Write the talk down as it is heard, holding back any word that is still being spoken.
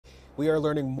We are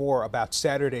learning more about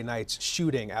Saturday night's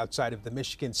shooting outside of the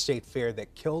Michigan State Fair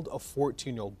that killed a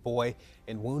 14-year-old boy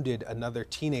and wounded another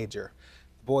teenager.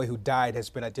 The boy who died has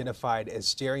been identified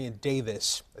as Darean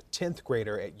Davis, a 10th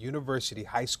grader at University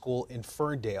High School in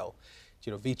Ferndale.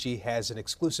 Gino Vici has an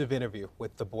exclusive interview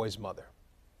with the boy's mother.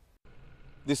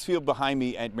 This field behind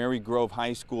me at Mary Grove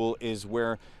High School is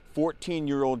where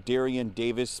 14-year-old Darean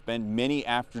Davis spent many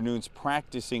afternoons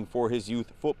practicing for his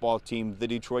youth football team, the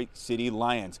Detroit City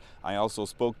Lions. I also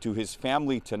spoke to his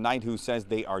family tonight, who says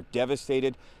they are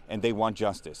devastated and they want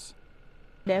justice.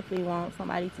 Definitely want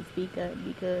somebody to speak up,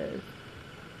 because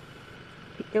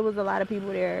there was a lot of people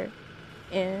there,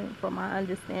 and from my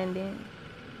understanding,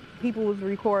 people was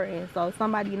recording, so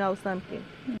somebody knows something.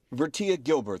 Vertia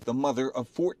Gilbert, the mother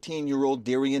of 14-year-old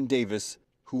Darean Davis,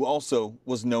 who also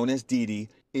was known as Dee Dee,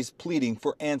 is pleading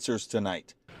for answers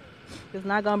tonight. It's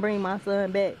not gonna bring my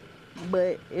son back,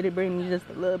 but it'll bring me just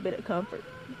a little bit of comfort.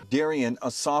 Darean, a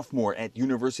sophomore at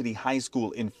University High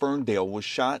School in Ferndale, was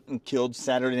shot and killed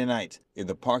Saturday night in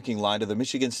the parking lot of the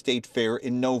Michigan State Fair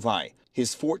in Novi.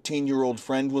 His 14-year-old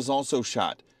friend was also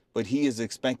shot, but he is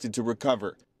expected to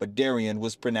recover. But Darean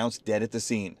was pronounced dead at the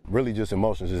scene. Really just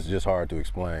emotions. It's just hard to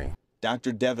explain.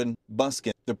 Dr. Devin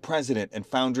Buskin, the president and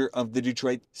founder of the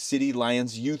Detroit City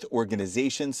Lions Youth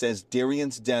Organization, says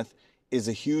Darean's death is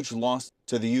a huge loss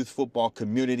to the youth football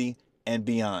community and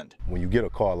beyond. When you get a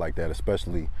call like that,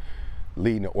 especially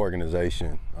leading an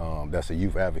organization that's a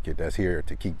youth advocate, that's here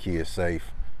to keep kids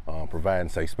safe, providing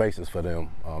safe spaces for them,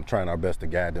 trying our best to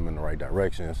guide them in the right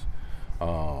directions,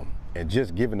 and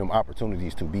just giving them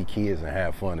opportunities to be kids and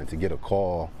have fun, and to get a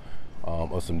call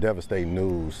of some devastating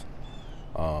news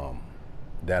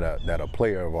that a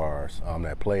player of ours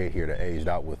that played here, that aged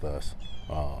out with us,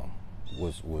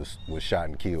 was shot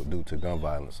and killed due to gun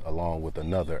violence, along with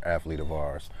another athlete of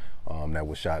ours that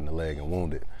was shot in the leg and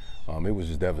wounded. It was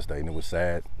just devastating. It was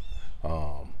sad,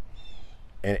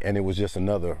 and it was just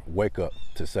another wake up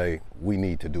to say we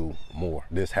need to do more.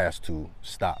 This has to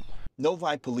stop.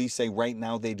 Novi police say right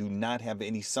now they do not have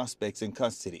any suspects in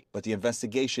custody, but the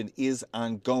investigation is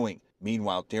ongoing.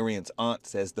 Meanwhile, Darean's aunt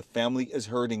says the family is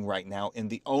hurting right now, and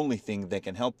the only thing that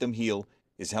can help them heal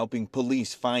is helping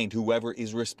police find whoever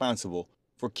is responsible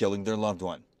for killing their loved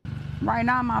one. Right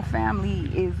now, my family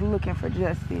is looking for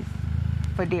justice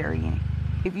for Darean.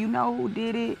 If you know who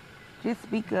did it, just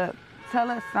speak up. Tell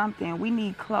us something. We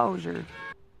need closure.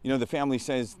 You know, the family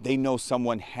says they know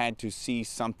someone had to see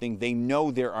something. They know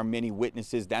there are many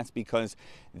witnesses. That's because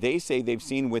they say they've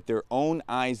seen with their own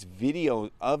eyes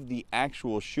video of the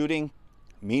actual shooting.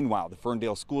 Meanwhile, the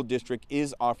Ferndale School District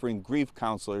is offering grief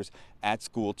counselors at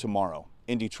school tomorrow.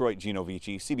 In Detroit, Gino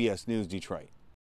Vici, CBS News, Detroit.